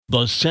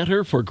The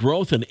Center for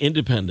Growth and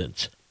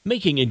Independence,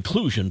 making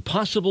inclusion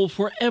possible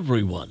for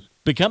everyone.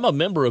 Become a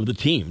member of the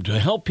team to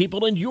help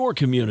people in your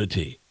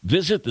community.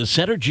 Visit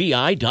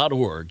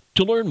thecentergi.org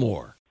to learn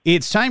more.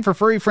 It's time for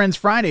Furry Friends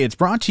Friday. It's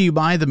brought to you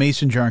by the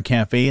Mason Jar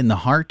Cafe in the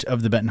heart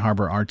of the Benton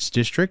Harbor Arts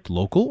District.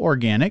 Local,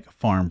 organic,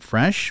 farm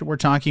fresh. We're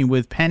talking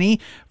with Penny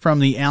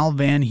from the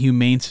Al-Van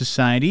Humane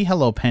Society.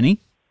 Hello,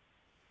 Penny.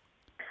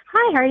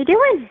 Hi, how are you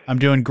doing? I'm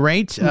doing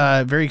great.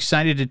 Very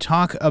excited to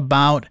talk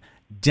about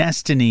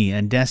Destiny.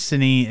 And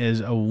Destiny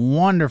is a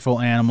wonderful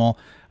animal,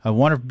 a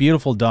wonderful,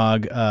 beautiful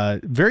dog,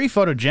 very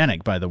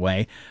photogenic, by the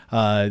way,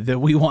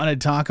 that we want to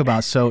talk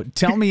about. So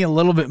tell me a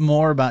little bit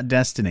more about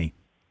Destiny.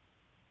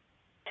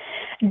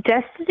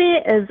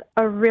 Destiny is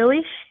a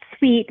really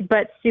sweet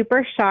but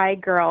super shy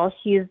girl.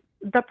 She's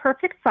the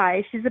perfect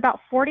size. She's about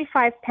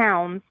 45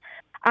 pounds.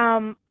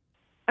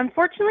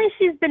 Unfortunately,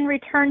 she's been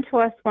returned to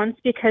us once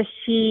because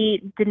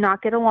she did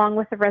not get along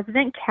with a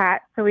resident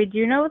cat. So we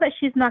do know that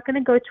she's not going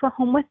to go to a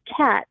home with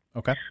cats.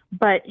 Okay.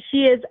 But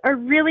she is a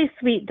really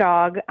sweet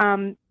dog.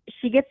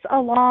 She gets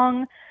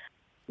along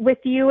with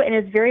you and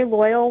is very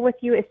loyal with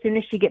you as soon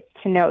as she gets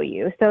to know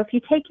you. So if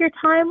you take your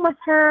time with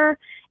her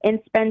and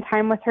spend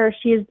time with her,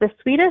 she is the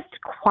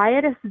sweetest,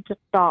 quietest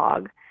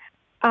dog.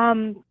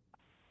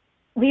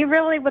 We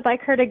really would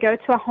like her to go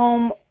to a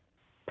home,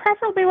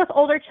 preferably with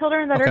older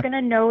children that are going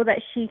to know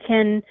that she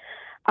can,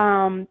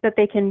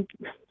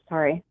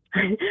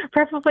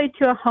 preferably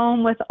to a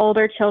home with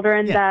older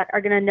children that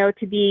are going to know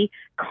to be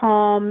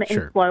calm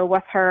and slow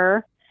with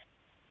her.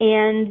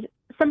 And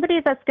somebody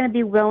that's going to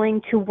be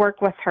willing to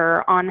work with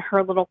her on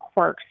her little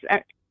quirks.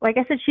 Like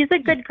I said, she's a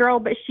good girl,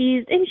 but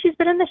she's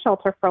been in the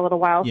shelter for a little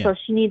while, so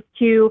she needs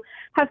to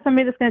have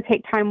somebody that's going to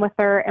take time with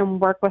her and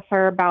work with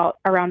her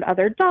around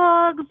other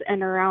dogs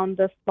and around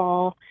the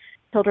small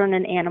children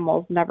and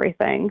animals and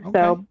everything. Okay.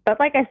 So, but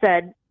like I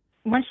said,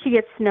 once she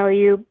gets to know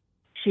you,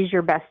 she's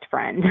your best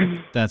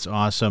friend. That's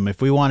awesome.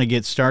 If we want to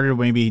get started,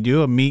 maybe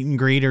do a meet and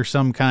greet or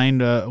some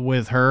kind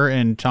with her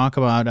and talk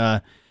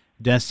about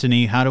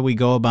Destiny, how do we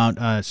go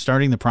about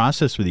starting the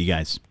process with you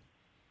guys?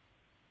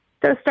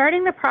 So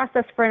starting the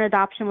process for an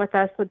adoption with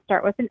us would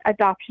start with an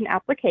adoption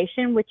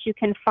application, which you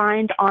can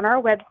find on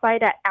our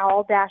website at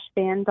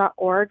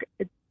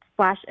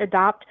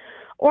al-van.org/adopt.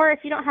 Or if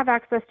you don't have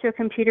access to a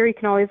computer, you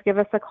can always give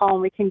us a call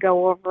and we can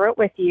go over it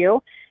with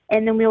you.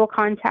 And then we will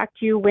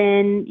contact you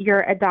when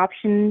your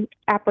adoption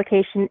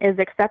application is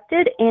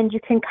accepted, and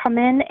you can come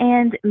in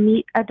and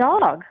meet a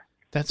dog.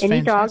 That's Any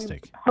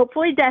fantastic. Dog,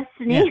 hopefully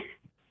Destiny. Yeah.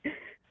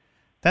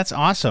 That's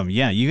awesome.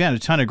 Yeah, you got a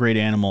ton of great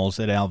animals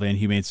at Al-Van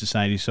Humane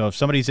Society. So if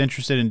somebody's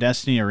interested in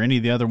Destiny or any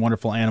of the other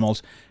wonderful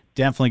animals,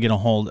 definitely get a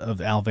hold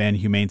of Al-Van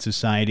Humane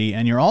Society.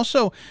 And you're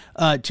also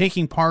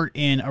taking part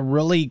in a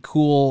really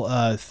cool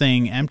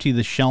thing, Empty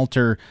the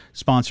Shelter,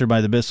 sponsored by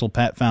the Bissell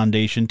Pet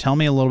Foundation. Tell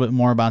me a little bit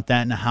more about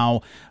that and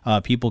how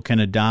people can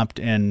adopt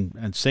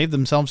and save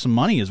themselves some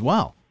money as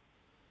well.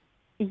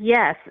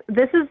 Yes,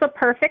 this is the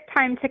perfect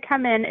time to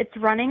come in. It's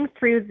running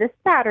through this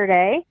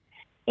Saturday.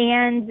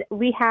 And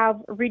we have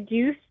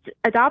reduced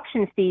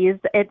adoption fees.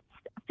 It's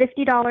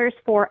 $50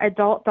 for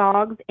adult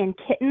dogs and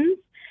kittens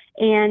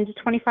and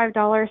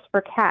 $25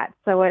 for cats.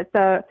 So it's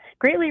a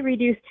greatly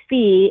reduced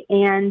fee,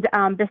 and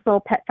Bissell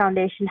Pet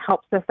Foundation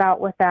helps us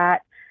out with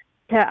that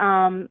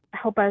to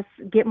help us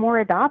get more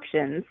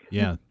adoptions.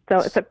 Yeah. So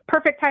it's a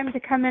perfect time to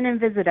come in and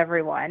visit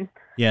everyone.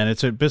 Yeah, and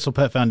it's a Bissell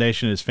Pet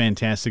Foundation is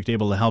fantastic to be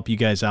able to help you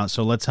guys out.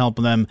 So let's help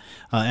them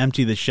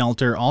empty the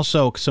shelter.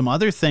 Also, some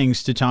other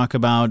things to talk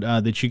about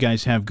that you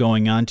guys have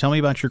going on. Tell me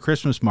about your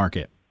Christmas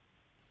market.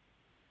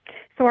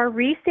 So our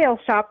resale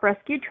shop,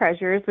 Rescue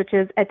Treasures, which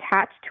is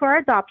attached to our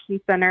adoption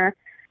center,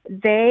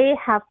 they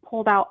have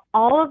pulled out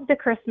all of the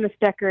Christmas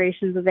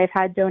decorations that they've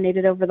had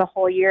donated over the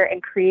whole year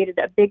and created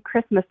a big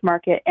Christmas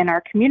market in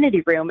our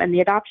community room in the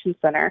adoption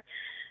center.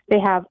 They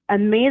have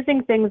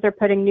amazing things. They're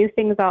putting new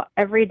things out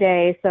every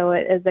day, so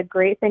it is a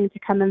great thing to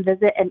come and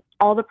visit, and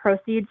all the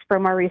proceeds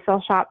from our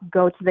resale shop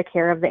go to the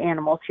care of the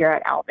animals here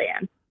at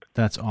Al-Van.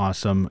 That's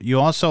awesome.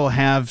 You also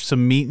have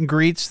some meet and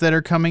greets that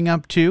are coming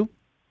up, too?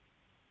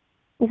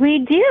 We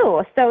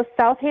do. So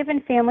South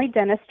Haven Family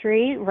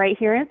Dentistry, right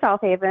here in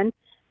South Haven,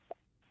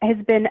 has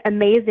been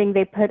amazing.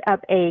 They put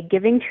up a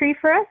giving tree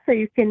for us, so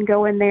you can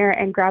go in there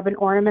and grab an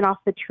ornament off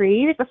the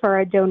tree for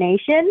a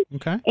donation.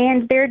 Okay.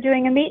 And they're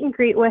doing a meet and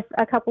greet with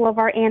a couple of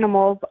our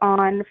animals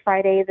on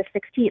Friday the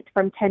 16th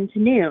from 10 to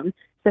noon.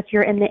 So if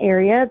you're in the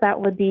area,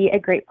 that would be a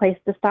great place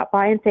to stop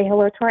by and say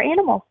hello to our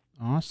animals.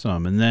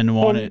 Awesome. And then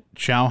one at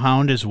Chow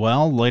Hound as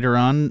well later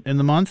on in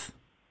the month?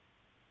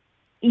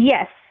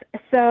 Yes.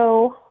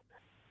 So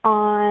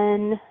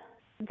on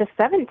the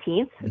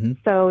 17th,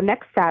 so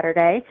next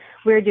Saturday,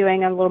 we're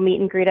doing a little meet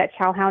and greet at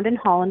Chow Hound in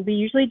Holland. We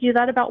usually do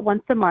that about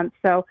once a month,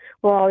 so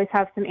we'll always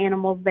have some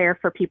animals there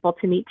for people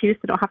to meet too, so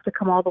don't have to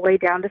come all the way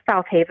down to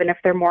South Haven if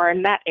they're more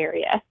in that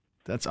area.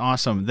 That's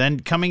awesome.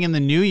 Then coming in the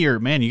new year,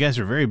 man, you guys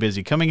are very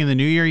busy. Coming in the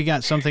new year, you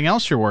got something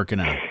else you're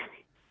working on.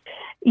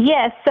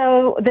 Yes,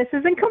 so this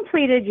isn't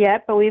completed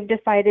yet, but we've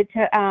decided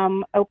to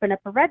open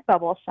up a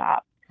Redbubble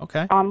shop.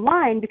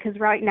 online, because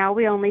right now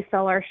we only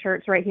sell our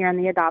shirts right here in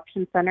the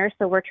adoption center.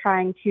 So we're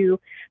trying to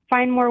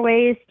find more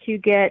ways to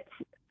get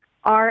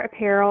our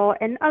apparel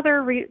and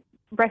other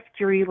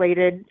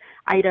rescue-related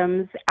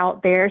items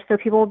out there, so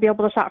people will be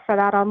able to shop for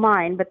that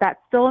online. But that's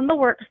still in the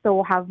works, so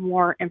we'll have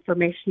more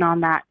information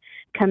on that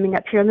coming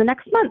up here in the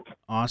next month.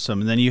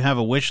 Awesome. And then you have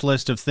a wish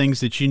list of things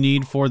that you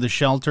need for the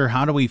shelter.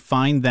 How do we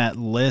find that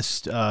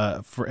list,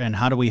 and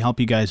how do we help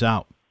you guys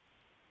out?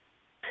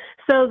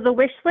 So the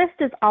wish list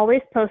is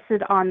always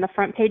posted on the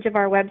front page of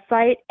our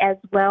website, as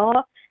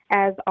well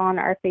as on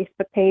our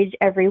Facebook page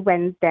every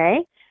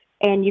Wednesday.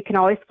 And you can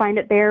always find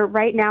it there.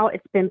 Right now,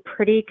 it's been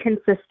pretty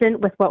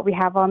consistent with what we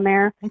have on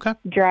there. Okay.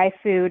 Dry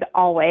food,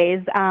 always.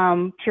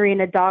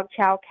 Purina dog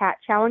chow, cat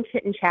chow, and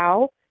kitten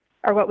chow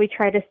are what we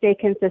try to stay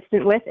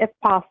consistent with if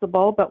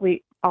possible, but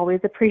we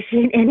always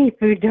appreciate any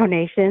food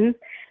donations.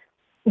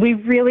 We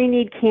really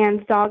need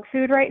canned dog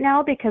food right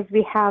now because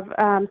we have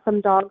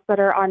some dogs that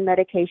are on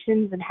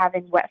medications, and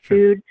having wet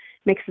food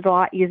makes it a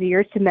lot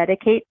easier to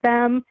medicate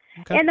them.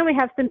 Okay. And then we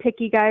have some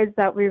picky guys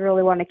that we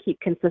really want to keep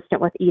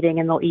consistent with eating,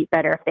 and they'll eat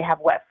better if they have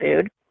wet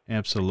food.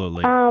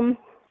 Absolutely.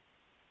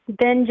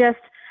 Then just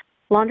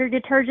laundry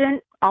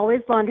detergent, always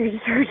laundry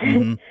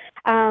detergent.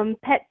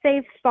 Pet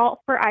safe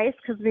salt for ice,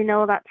 because we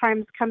know that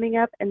time's coming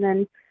up, and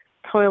then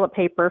toilet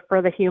paper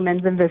for the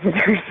humans and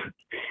visitors.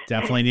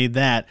 Definitely need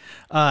that.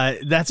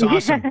 That's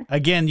awesome.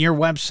 Again, your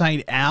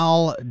website,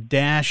 al-van.org,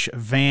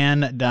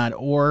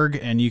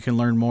 and you can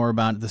learn more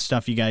about the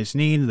stuff you guys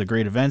need, the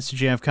great events that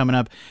you have coming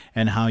up,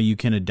 and how you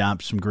can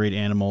adopt some great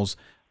animals,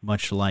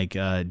 much like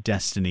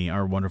Destiny,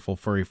 our wonderful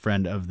furry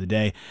friend of the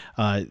day.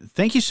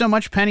 Thank you so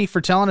much, Penny, for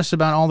telling us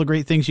about all the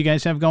great things you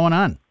guys have going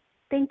on.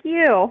 Thank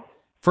you.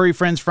 Furry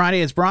Friends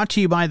Friday is brought to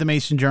you by the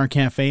Mason Jar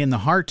Cafe in the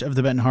heart of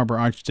the Benton Harbor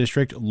Arts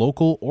District,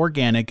 local,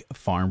 organic,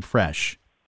 farm fresh.